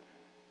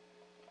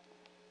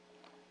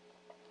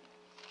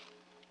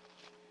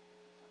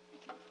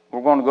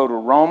 We're going to go to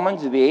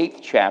Romans, the 8th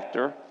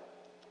chapter,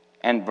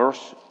 and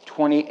verse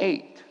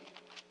 28.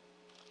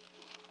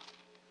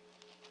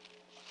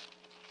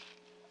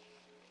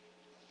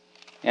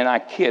 And I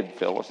kid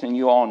Phyllis, and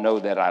you all know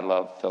that I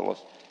love Phyllis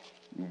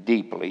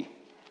deeply.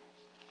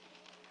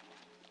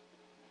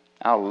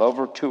 I'll love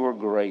her to her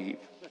grave.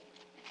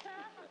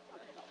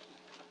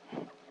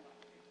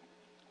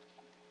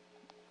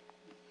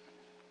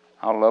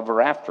 I'll love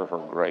her after her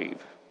grave.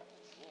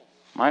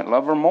 Might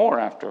love her more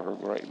after her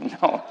grave.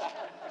 No.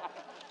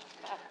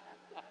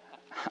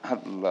 I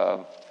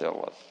love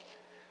Phyllis.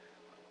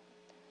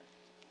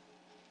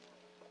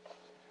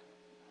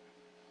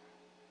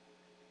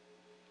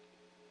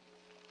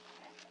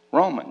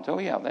 Romans, oh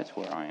yeah, that's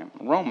where I am.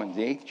 Romans,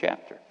 the 8th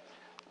chapter.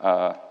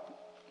 All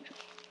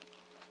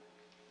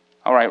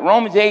right,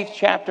 Romans 8th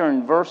chapter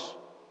and verse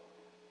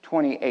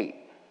 28.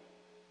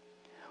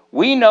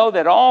 We know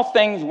that all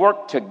things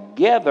work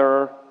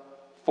together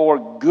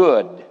for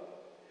good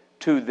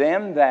to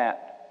them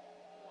that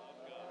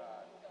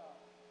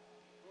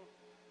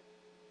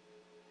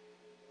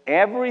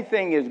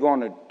everything is going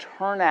to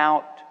turn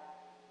out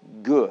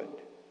good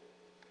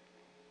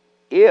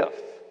if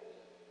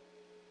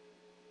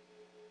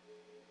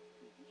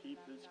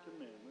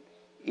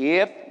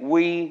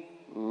we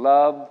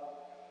love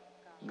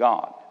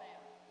God.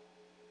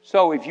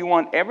 So if you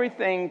want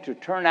everything to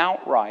turn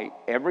out right,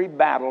 every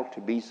battle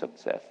to be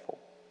successful,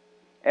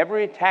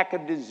 every attack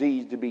of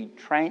disease to be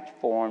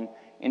transformed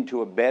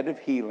into a bed of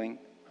healing,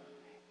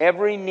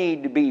 every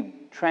need to be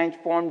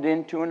transformed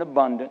into an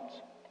abundance,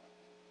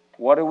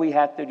 what do we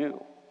have to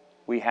do?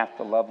 we have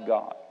to love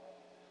God.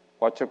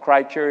 What's the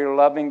criteria of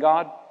loving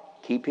God?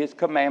 Keep His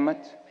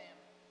commandments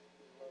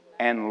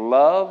and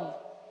love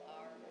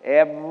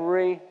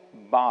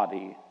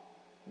everybody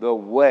the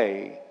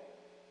way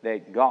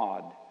that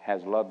God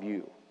has loved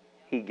you.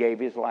 He gave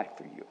His life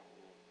for you.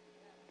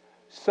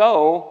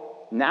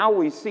 So now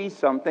we see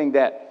something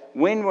that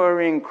when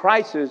we're in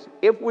crisis,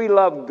 if we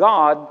love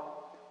God,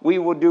 we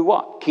will do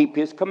what? Keep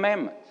His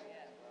commandments.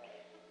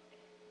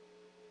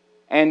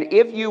 And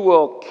if you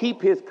will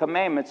keep His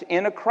commandments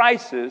in a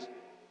crisis,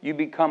 you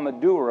become a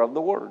doer of the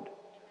word.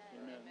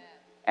 Amen.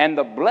 And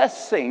the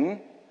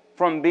blessing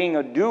from being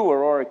a doer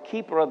or a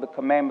keeper of the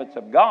commandments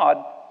of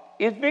God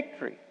is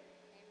victory.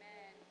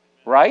 Amen.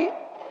 Right?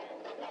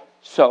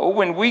 So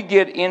when we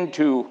get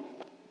into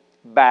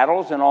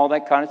battles and all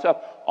that kind of stuff,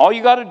 all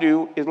you got to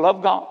do is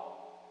love God.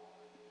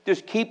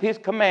 Just keep His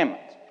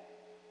commandments.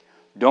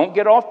 Don't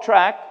get off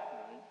track.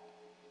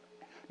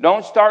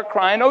 Don't start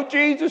crying, "Oh,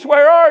 Jesus,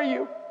 where are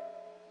you?"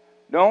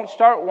 Don't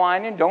start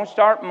whining. Don't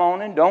start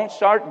moaning. Don't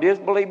start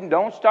disbelieving.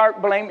 Don't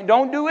start blaming.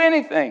 Don't do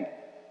anything.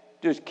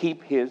 Just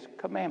keep His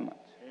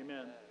commandments.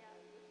 Amen.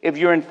 If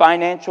you're in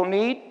financial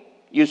need,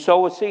 you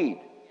sow a seed.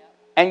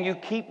 And you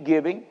keep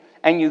giving.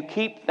 And you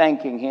keep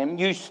thanking Him.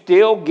 You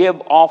still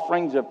give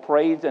offerings of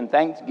praise and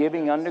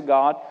thanksgiving unto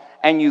God.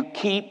 And you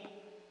keep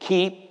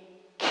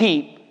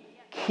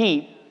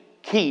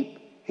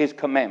His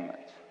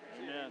commandments.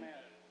 Amen.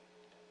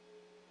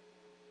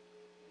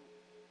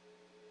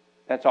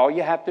 That's all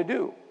you have to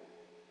do.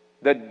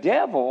 The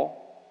devil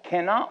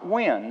cannot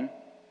win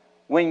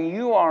when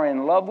you are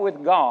in love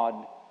with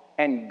God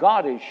and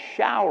God is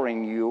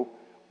showering you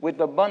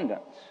with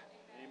abundance.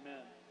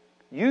 Amen.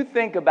 You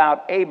think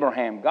about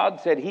Abraham.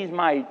 God said, "He's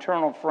my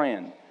eternal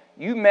friend.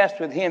 You mess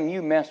with him,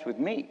 you mess with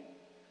me."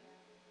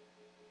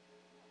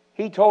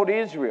 He told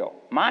Israel,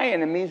 "My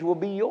enemies will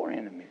be your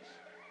enemies."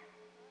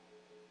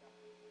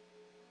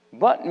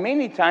 But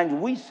many times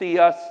we see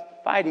us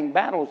fighting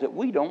battles that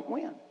we don't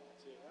win.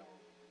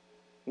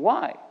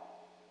 Why?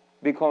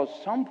 Because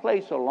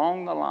someplace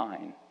along the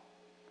line,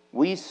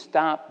 we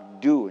stop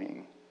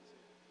doing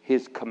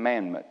His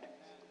commandment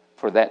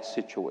for that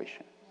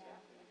situation.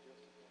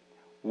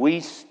 We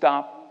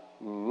stop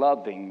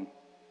loving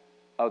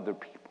other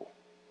people.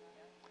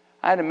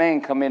 I had a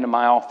man come into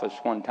my office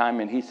one time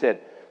and he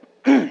said,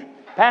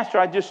 "Pastor,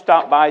 I just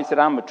stopped by." He said,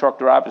 "I'm a truck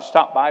driver. I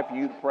stopped by for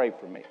you to pray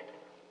for me."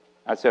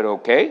 I said,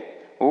 "Okay.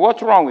 Well,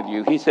 what's wrong with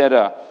you?" He said,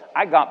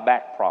 "I got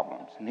back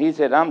problems." And he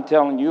said, "I'm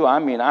telling you, I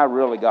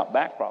really got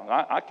back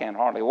problems. I can't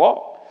hardly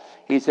walk."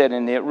 He said,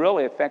 "And it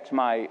really affects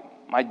my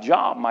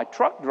job, my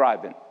truck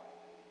driving."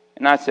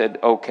 And I said,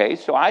 "Okay."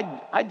 So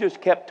I just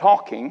kept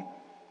talking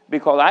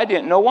because I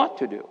didn't know what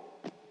to do.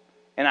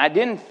 And I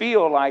didn't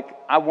feel like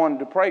I wanted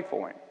to pray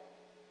for him.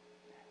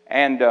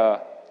 And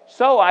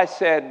so I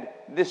said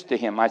this to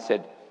him. I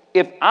said,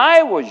 "If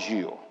I was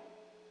you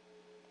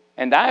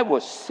and I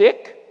was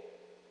sick,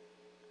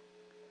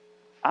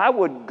 I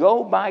would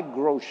go buy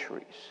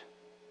groceries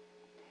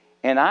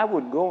and I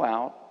would go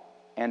out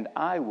and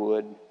I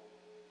would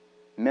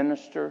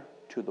minister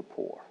to the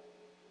poor."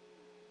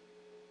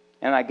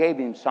 And I gave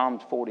him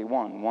Psalms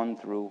 41, 1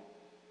 through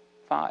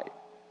 5.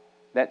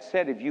 That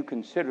said, if you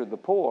consider the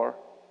poor,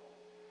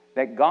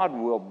 that God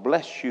will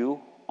bless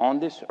you on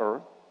this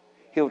earth.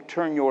 He'll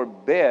turn your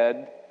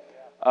bed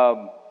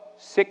of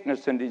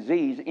sickness and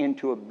disease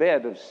into a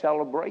bed of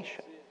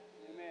celebration.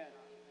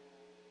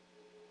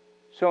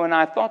 So, and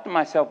I thought to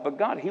myself, but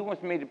God, He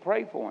wants me to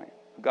pray for him.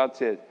 God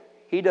says,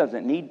 he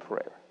doesn't need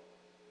prayer.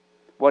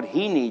 What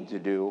he needs to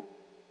do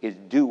is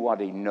do what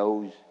he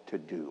knows to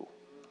do.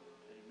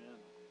 Amen.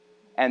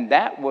 And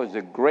that was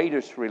the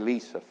greatest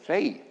release of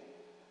faith.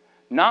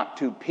 Not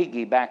to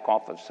piggyback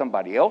off of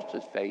somebody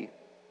else's faith,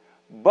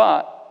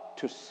 but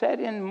to set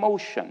in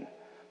motion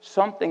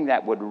something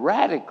that would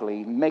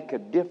radically make a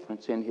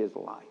difference in his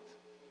life.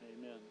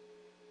 Amen.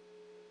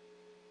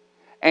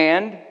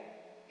 And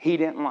he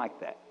didn't like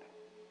that.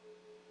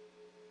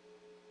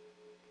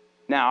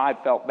 Now, I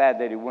felt bad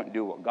that he wouldn't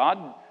do what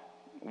God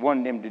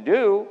wanted him to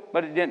do,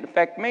 but it didn't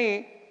affect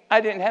me.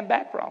 I didn't have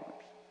back problems.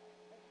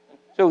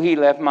 So he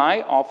left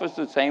my office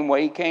the same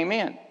way he came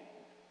in.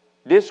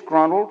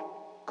 Disgruntled,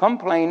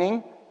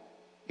 complaining,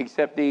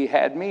 except he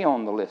had me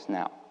on the list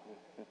now.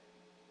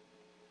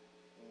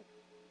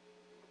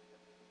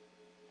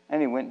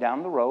 And he went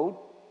down the road,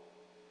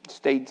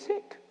 stayed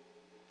sick.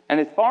 And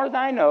as far as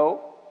I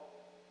know,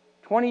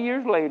 20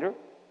 years later,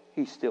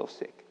 he's still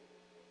sick.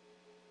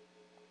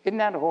 Isn't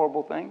that a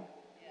horrible thing?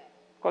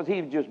 Because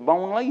he was just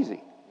bone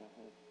lazy.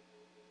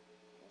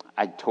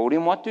 I told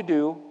him what to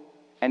do,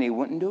 and he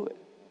wouldn't do it.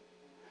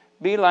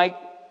 Be like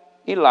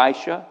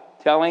Elisha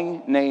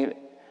telling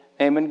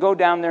Naaman, go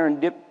down there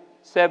and dip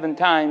 7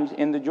 times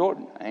in the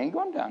Jordan. I ain't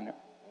going down there.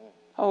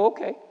 Oh,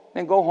 okay.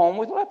 Then go home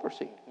with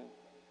leprosy.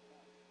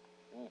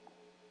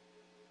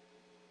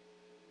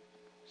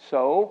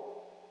 So,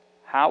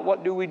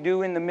 what do we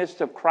do in the midst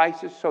of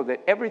crisis so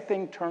that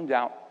everything turns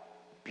out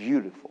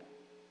beautiful?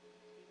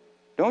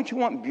 Don't you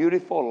want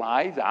beautiful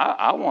lives?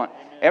 I want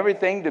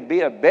everything to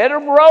be a bed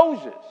of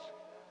roses.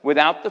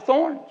 without the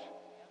thorns.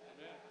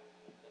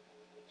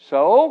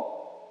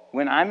 So,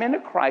 when I'm in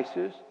a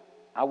crisis,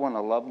 I want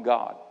to love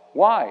God.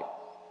 Why?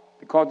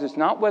 Because it's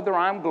not whether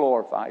I'm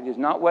glorified, it's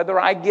not whether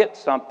I get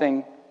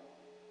something,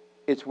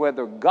 it's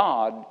whether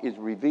God is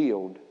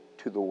revealed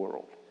to the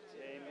world.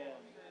 Amen.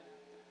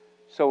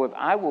 So if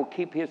I will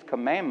keep His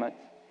commandments,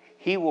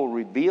 He will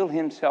reveal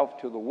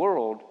Himself to the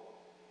world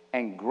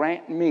and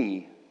grant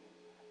me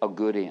a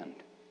good end.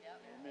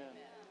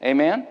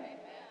 Amen. Amen?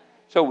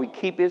 So we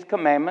keep His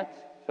commandments.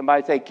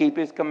 Somebody say, keep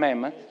His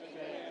commandments.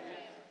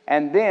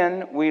 And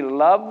then we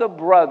love the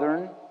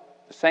brethren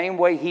the same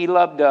way He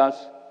loved us.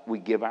 We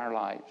give our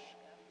lives.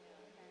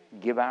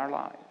 Give our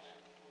lives.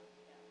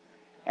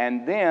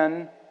 And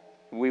then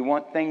we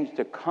want things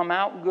to come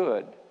out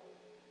good.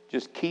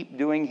 Just keep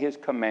doing His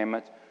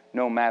commandments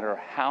no matter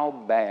how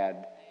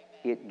bad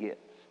it gets.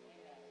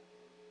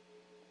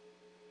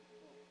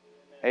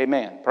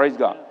 Amen. Praise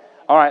God.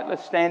 All right,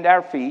 let's stand to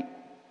our feet.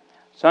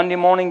 Sunday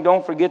morning,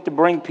 don't forget to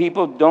bring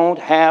people. Don't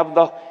have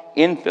the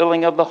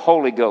infilling of the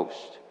Holy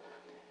Ghost.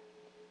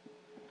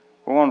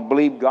 We want to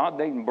believe God.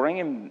 They can bring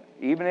Him,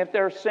 even if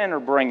they're a sinner,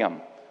 bring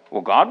them.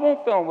 Well, God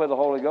won't fill them with the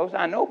Holy Ghost.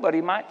 I know, but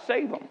He might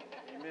save them.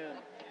 Amen.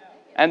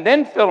 And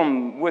then fill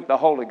them with the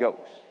Holy Ghost.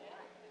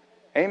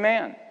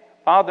 Amen.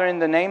 Father, in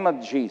the name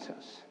of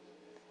Jesus.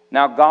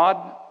 Now,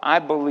 God, I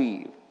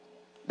believe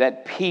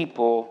that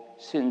people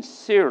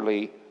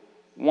sincerely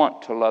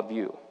want to love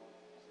You.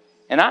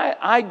 And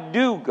I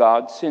do,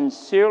 God,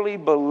 sincerely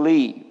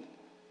believe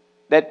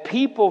that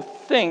people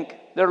think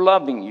they're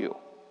loving You.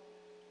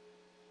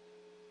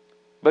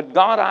 But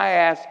God, I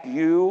ask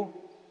You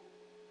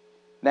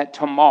that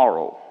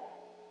tomorrow,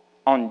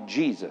 on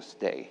Jesus'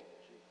 Day,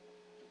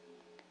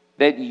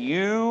 that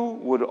You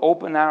would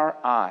open our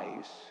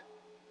eyes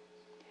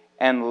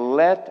and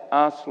let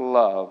us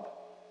love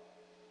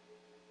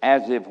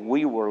as if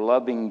we were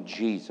loving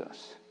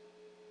Jesus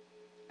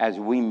as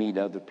we meet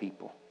other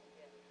people.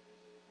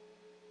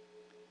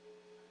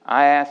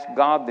 I ask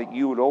God that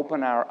You would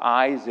open our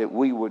eyes, that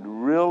we would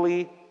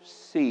really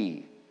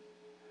see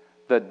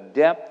the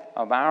depth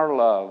of our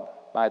love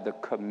by the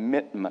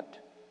commitment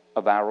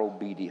of our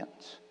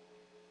obedience.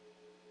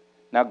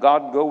 Now,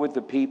 God, go with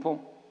the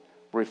people,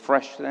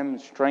 refresh them,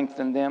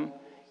 strengthen them,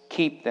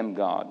 keep them,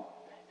 God.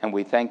 And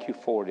we thank You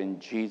for it in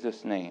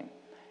Jesus' name.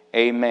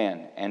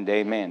 Amen and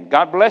amen.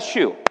 God bless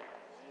you.